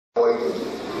for you to do.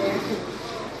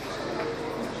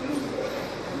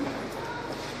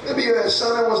 Maybe your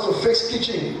assignment was to fix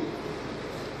kitchen,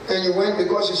 and you went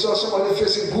because you saw somebody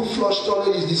fixing good flush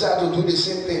toilet, you decided to do the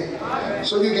same thing.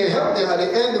 So you can help them. At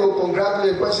the end, they will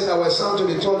congratulate the person that was assigned to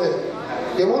the toilet.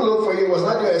 They won't look for you. It was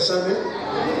not your assignment.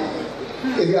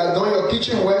 If you had done your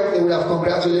kitchen work, they would have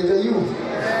congratulated you.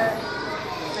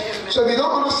 So if you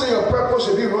don't understand your purpose,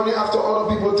 you'll be running after other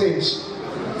people's things.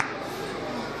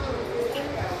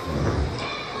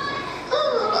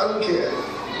 I don't care.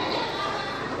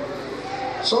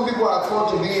 Some people are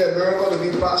called to be in America to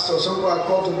be pastors. Some people are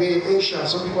called to be in Asia.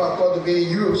 Some people are called to be in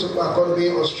Europe. Some people are called to be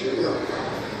in Australia.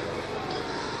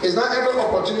 It's not every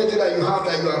opportunity that you have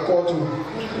that you are called to.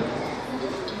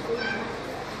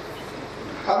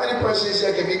 How many persons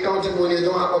here can be counting money and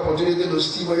don't have opportunity to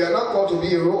steal? But you are not called to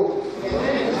be a rogue.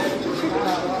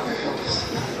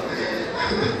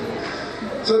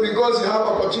 So because you have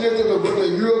opportunity to go to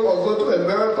Europe or go to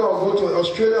America or go to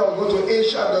Australia or go to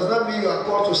Asia, does not mean you are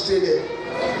called to stay there.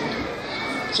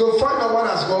 So find out what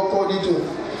has God called you to.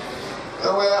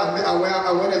 And when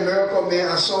I went to America, man,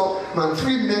 I saw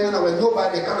 3 men that were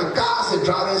nobody, the kind of cars they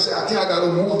drive and say, I think I got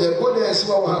to move there. Go there and see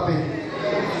what will happen.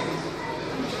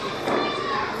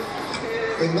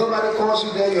 If nobody calls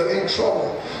you there, you're in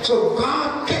trouble. So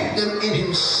God kept them in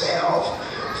himself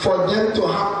for them to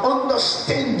have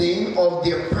understanding of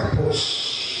their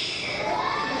purpose.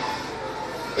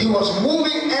 He was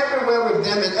moving everywhere with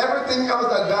them, and everything else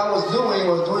that God was doing, he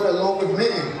was doing along with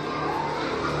men.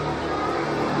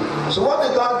 So what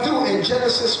did God do in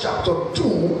Genesis chapter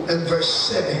 2 and verse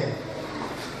 7?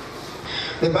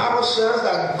 The Bible says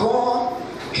that God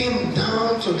came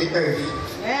down to the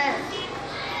earth. Yeah.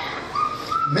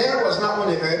 Man was not on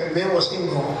the earth, man was in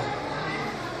God.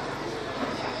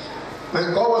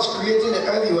 When God was creating the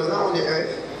earth, he was not on the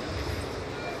earth.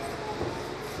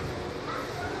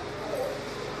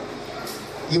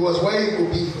 He was where he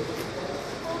could be.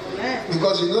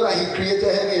 Because you know that he created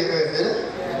heaven and earth.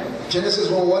 Eh? Genesis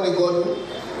 1, what did God do?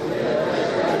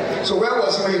 So where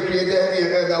was he when he created heaven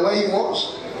and earth? That where he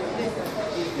was?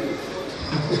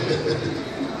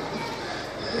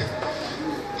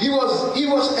 He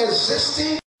was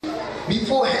existing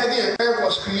before heaven and earth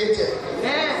was created.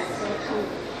 Yes.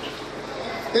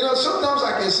 You know, sometimes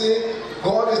I can say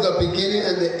God is the beginning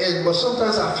and the end, but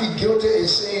sometimes I feel guilty in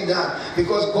saying that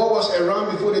because God was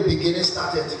around before the beginning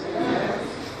started.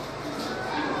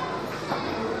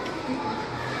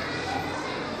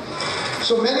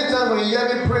 So many times when you hear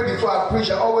me pray before I preach,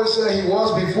 I always say he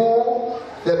was before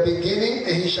the beginning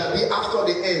and he shall be after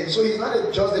the end. So he's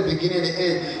not just the beginning and the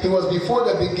end. He was before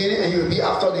the beginning and he will be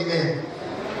after the end.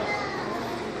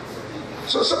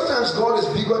 So sometimes God is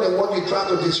bigger than what you try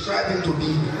to describe him to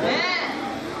be.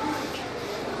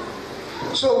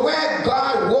 So where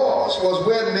God was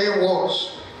where man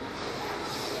was.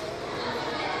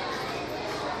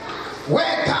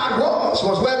 Where God was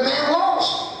where man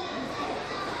was.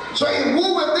 So he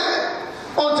moved with them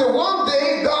until one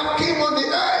day God came on the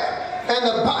earth. And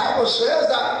the Bible says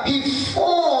that he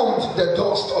formed the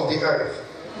dust of the earth.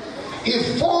 He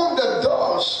formed the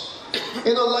dust.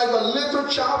 You know, like a little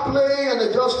child playing and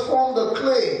they just formed the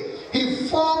clay. He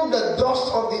formed the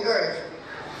dust of the earth.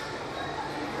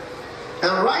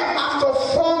 And right after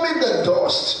forming the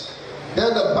dust,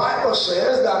 then the Bible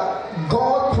says that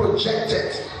God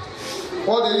projected.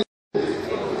 What did he do?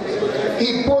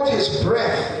 He put his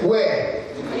breath where?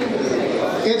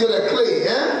 Into the clay,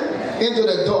 eh? Into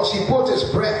the dust. He put his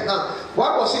breath. Now,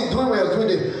 what was he doing when he was doing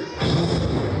it?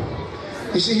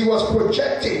 You see, he was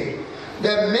projecting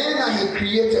the man that he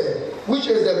created, which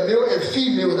is the male and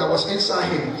female that was inside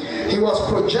him. He was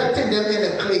projecting them in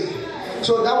the clay.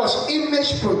 So that was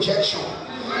image projection.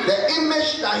 The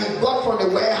image that he got from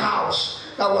the warehouse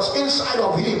that was inside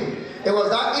of him. It was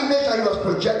that image that he was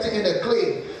projecting in the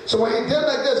clay. So when he did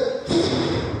like this,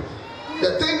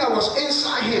 the thing that was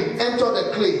inside him entered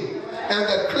the clay. And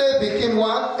the clay became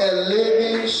what? A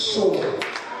living soul.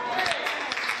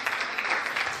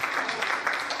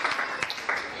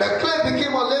 The clay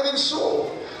became a living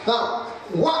soul. Now,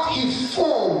 what he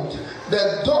formed,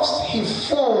 the dust he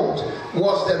formed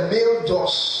was the male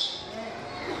dust.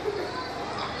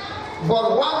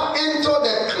 But what entered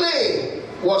the clay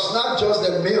was not just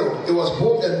the male, it was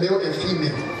both the male and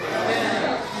female.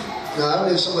 Now, I don't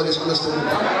know if somebody's understanding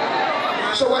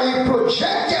that. So when he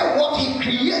projected what he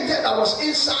created that was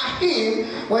inside him,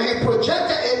 when he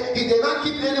projected it, he did not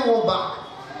keep anyone back.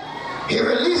 He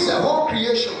released the whole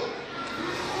creation.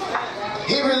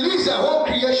 He released the whole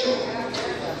creation.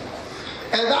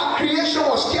 And that creation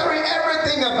was carrying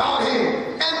everything about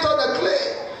him. Entered the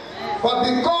clay. But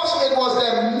because it was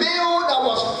the male that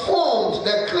was formed,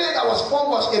 the clay that was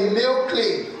formed was a male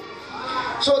clay.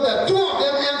 So the two of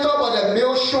them entered, but the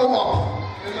male showed up.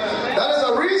 That is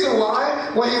the reason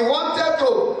why when he wanted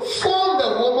to form the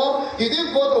woman, he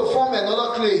didn't go to form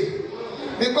another clay.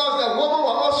 Because the woman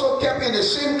was also kept in the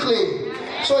same clay.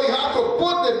 So he had to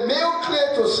put the male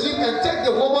clay to sleep and take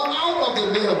the woman out of the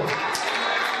male.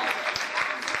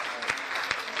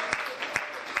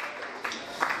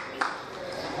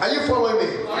 Are you following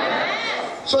me?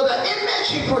 Yes. So the image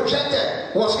he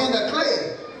projected was in the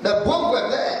clay. The book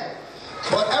was there.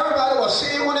 But everybody was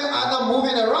seeing only Adam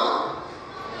moving around.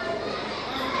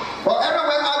 But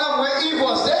everywhere Adam went, Eve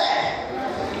was there.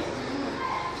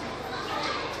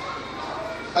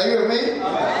 Are you with me?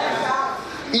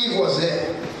 Yes. Eve was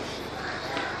there.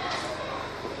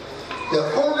 The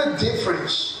only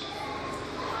difference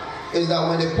is that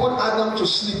when they put Adam to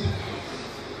sleep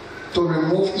to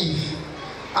remove Eve,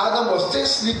 Adam was still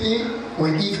sleeping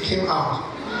when Eve came out.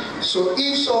 So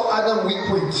Eve saw Adam weak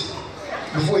point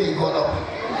before he got up.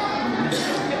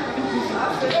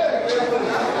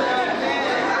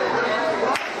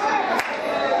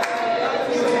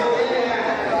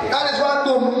 That is why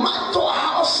no matter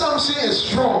how something is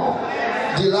strong,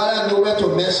 Delilah knows where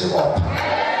to mess him up.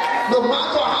 No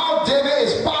matter how David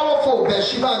is powerful,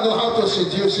 Bathsheba knows how to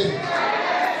seduce him.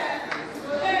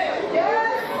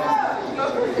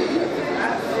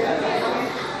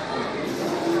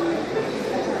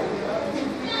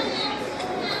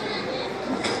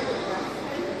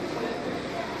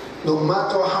 No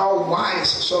matter how wise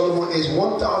Solomon is,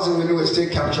 1,000 women will still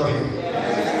capture him.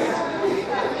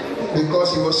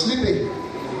 Because he was sleeping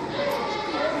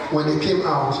when he came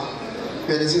out.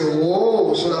 And they say,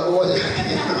 whoa, so that was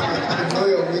I know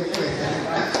you're weak friend.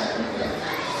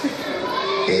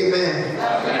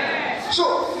 Amen.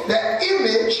 So the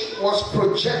image was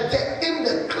projected in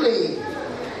the clay.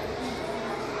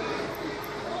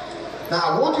 Now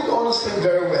I want you to understand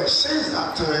very well, since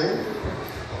that time,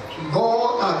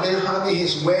 God had been having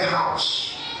his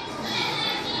warehouse.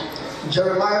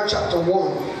 Jeremiah chapter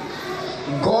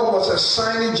 1. God was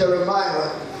assigning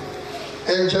Jeremiah,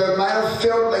 and Jeremiah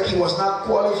felt like he was not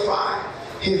qualified.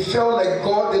 He felt like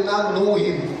God did not know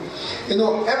him. You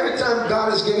know, every time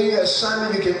God is giving you an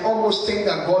assignment, you can almost think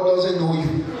that God doesn't know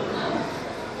you.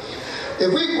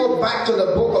 If we go back to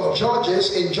the book of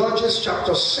Judges, in Judges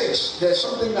chapter 6, there's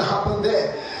something that happened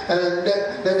there. And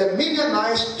that the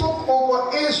Midianites took over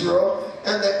Israel,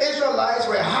 and the Israelites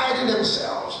were hiding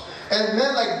themselves. And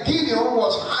men like Gideon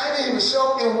was hiding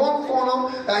himself in one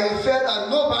corner, that he felt that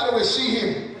nobody would see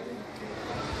him.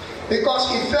 Because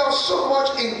he felt so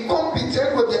much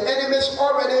incompetent with the enemies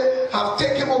already have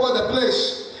taken over the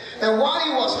place. And while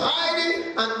he was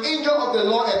hiding, an angel of the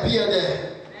Lord appeared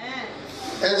there. Amen.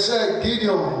 And said,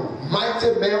 Gideon,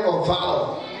 mighty man of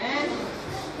valor, amen,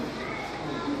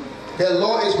 the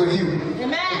Lord is with you.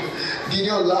 Amen.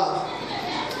 Gideon laughed.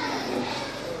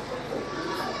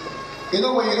 You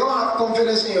know, when you don't have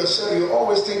confidence in yourself, you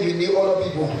always think you need other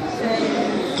people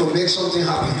to make something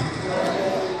happen.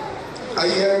 Are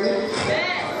you hearing me?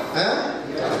 Huh?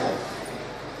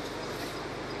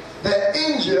 The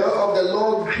angel of the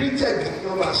Lord greeted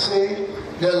Gideon by saying,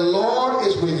 the Lord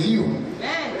is with you,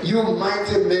 you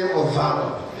mighty man of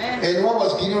valor. And what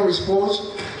was Gideon's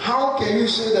response? How can you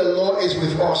say the Lord is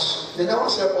with us? They never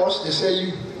said us, they said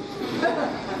you.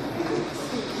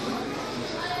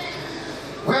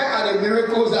 Where are the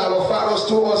miracles that our fathers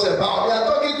told us about? They are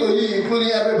talking to you,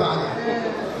 including everybody.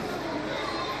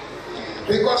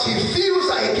 Because he feels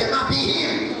that it cannot be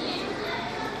him.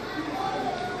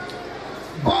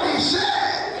 But he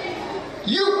said,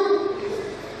 you.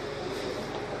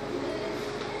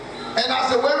 And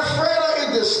as they went further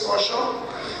in discussion,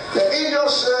 the angel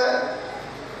said,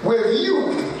 with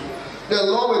you, the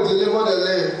Lord will deliver the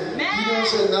land. Gideon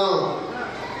said, no,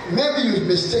 maybe you've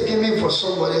mistaken me for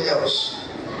somebody else.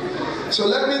 So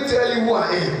let me tell you who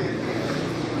I am.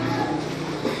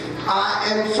 I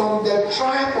am from the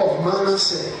tribe of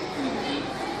Manasseh.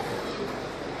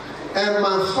 And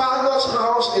my father's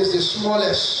house is the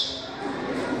smallest.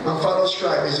 My father's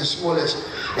tribe is the smallest.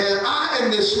 And I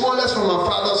am the smallest from my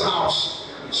father's house.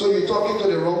 So you're talking to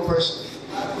the wrong person.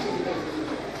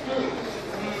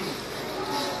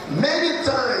 Many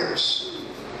times,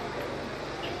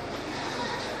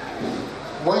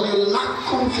 when you lack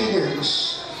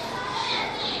confidence,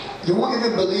 you won't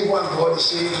even believe what God is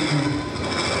saying to you.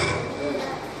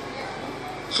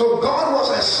 So God was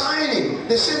assigning.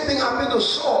 The same thing happened to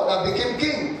Saul that became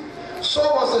king.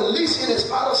 Saul was the least in his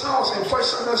father's house in 1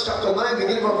 Samuel chapter 9,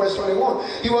 beginning from verse 21.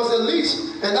 He was the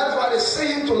least. And that's why they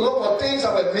sent him to look for things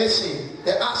that were missing.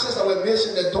 The asses that were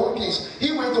missing, the donkeys.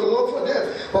 He went to look for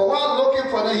them. But while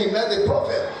looking for but then he met the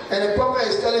prophet, and the prophet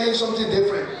is telling him something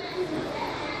different.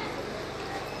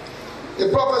 The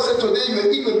prophet said, today you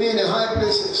will eat with me in the high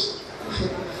places.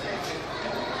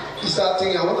 He started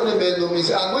thinking, I want to make no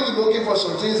mistake. I know you're looking for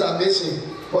some things that are missing,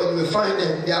 but you will find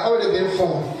them. They are already been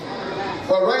formed.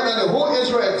 But right now, the whole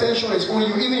Israel attention is on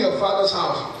you, even your father's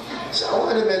house. So I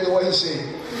want to know what he's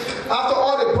saying. After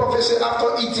all the prophecy,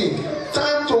 after eating,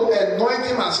 time to anoint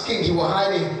him as king, he was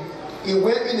hiding. He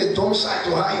went in the tomb site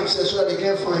to hide himself so that they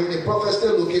can't find him. The prophet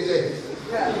still located him.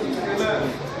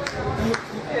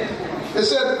 They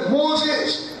said,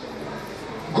 Moses,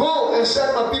 go and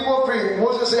set my people free.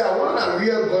 Moses said, I want a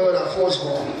real God and false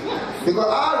God. Because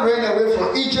I ran away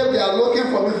from Egypt. They are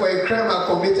looking for me for a crime I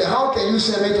committed. How can you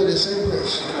send me to the same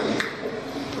place?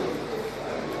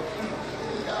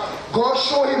 God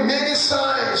showed him many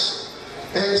signs.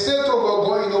 And he still told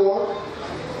God, you know what?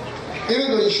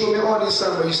 Even though you showed me all these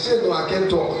signs, but you still know I can't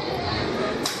talk.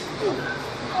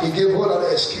 He gave a whole lot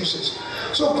of excuses.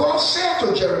 So God said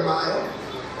to Jeremiah,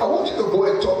 I want you to go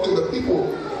and talk to the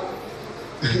people.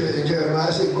 And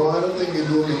Jeremiah said, God, I don't think you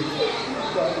do me.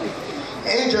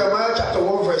 In Jeremiah chapter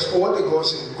 1 verse 4, what did God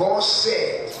say? God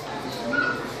said,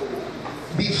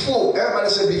 before, everybody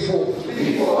say before.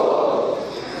 Before.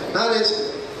 Now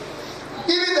listen,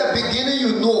 even the beginning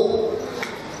you know,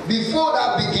 before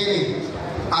that beginning,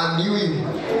 I knew you.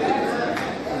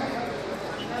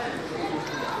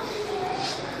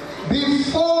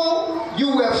 Before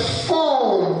you were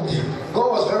formed, God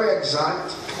was very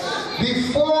excited.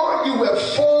 Before you were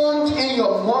formed in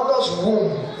your mother's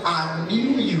womb, I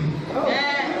knew you.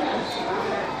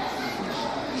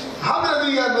 How many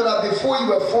of you know that before you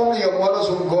were formed in your mother's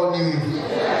womb, God knew you?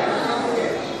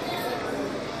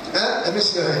 Let me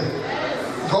see your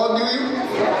hand. God knew you?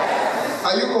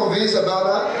 Are you convinced about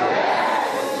that?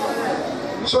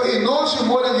 So he knows you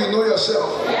more than you know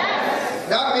yourself.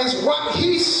 That means what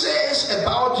he says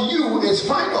about you is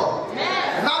final.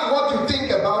 Not what you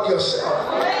think about yourself.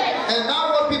 And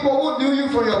not what people who knew you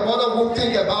from your mother would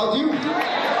think about you.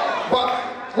 But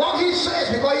what he says,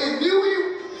 because he knew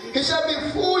you, he said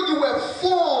before you were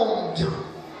formed,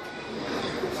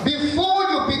 before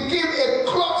you became a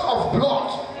clot of blood,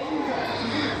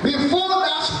 before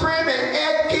that sperm and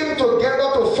egg came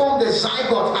together to form the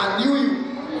zygote, I knew you.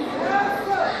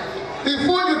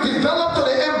 Before you developed to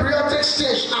the embryonic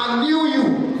stage, I knew you.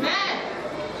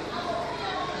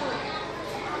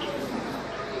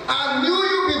 I knew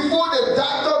you before the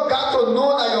doctor got to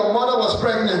know that your mother was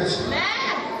pregnant.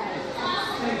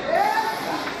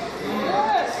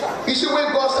 You see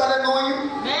when God started knowing you?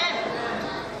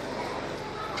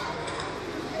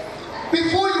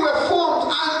 Before you were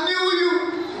formed, I knew you.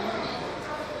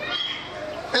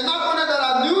 And not only that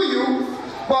I knew you,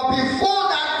 but before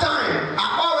that time, I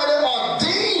already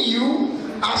ordained you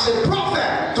as a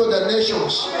prophet to the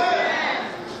nations.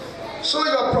 So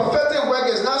your prophetic work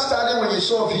is not starting when you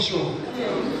saw a vision.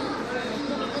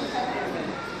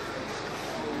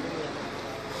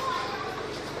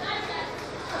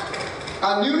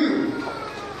 I knew you.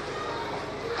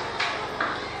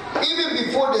 Even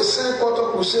before the same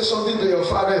author could say something to your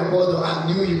father and mother,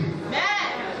 I knew you.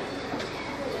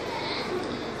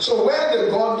 So where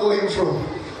did God know him from?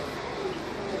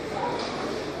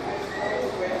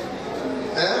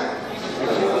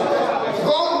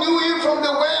 God knew him from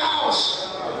the warehouse.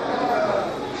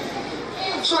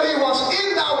 So he was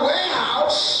in that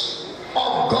warehouse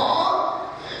of God,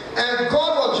 and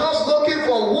God was just looking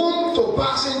for whom to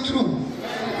pass him through.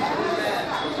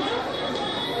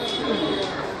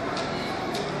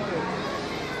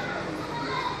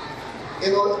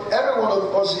 You know, every one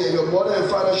of us here, your mother and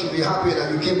father should be happy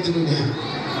that you came through them.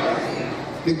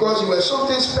 Because you were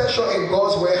something special in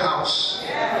God's warehouse.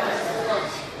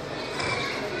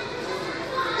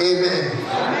 Amen.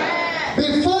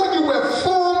 Before you were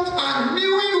formed, I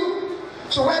knew you.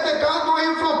 So where did God know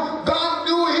him from? God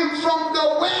knew him from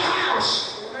the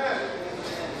warehouse.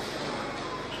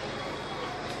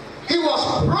 He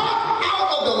was brought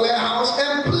out of the warehouse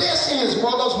and placed in his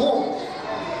mother's womb.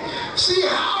 See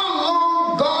how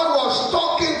long God was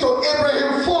talking to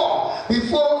Abraham for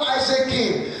before Isaac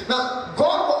came. Now,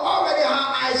 God already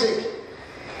had Isaac.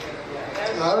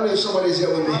 Now, I don't know if somebody is here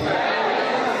with me.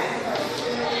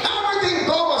 Everything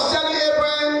God was telling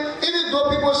Abraham, even though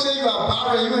people say you are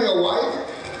barren, you and your wife,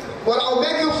 but I'll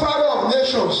make you father of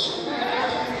nations.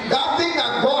 That thing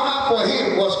that God had for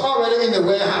him was already in the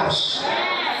warehouse.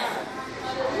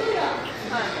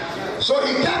 So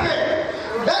he kept it.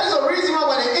 That is the reason why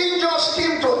when the angels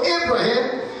came to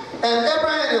Abraham, and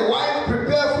Abraham and his wife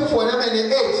prepared food for them and they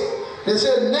ate, they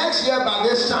said next year by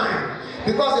this time,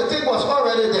 because the thing was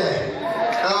already there.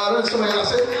 I don't know somebody else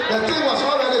say, the thing was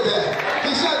already it there.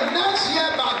 He said,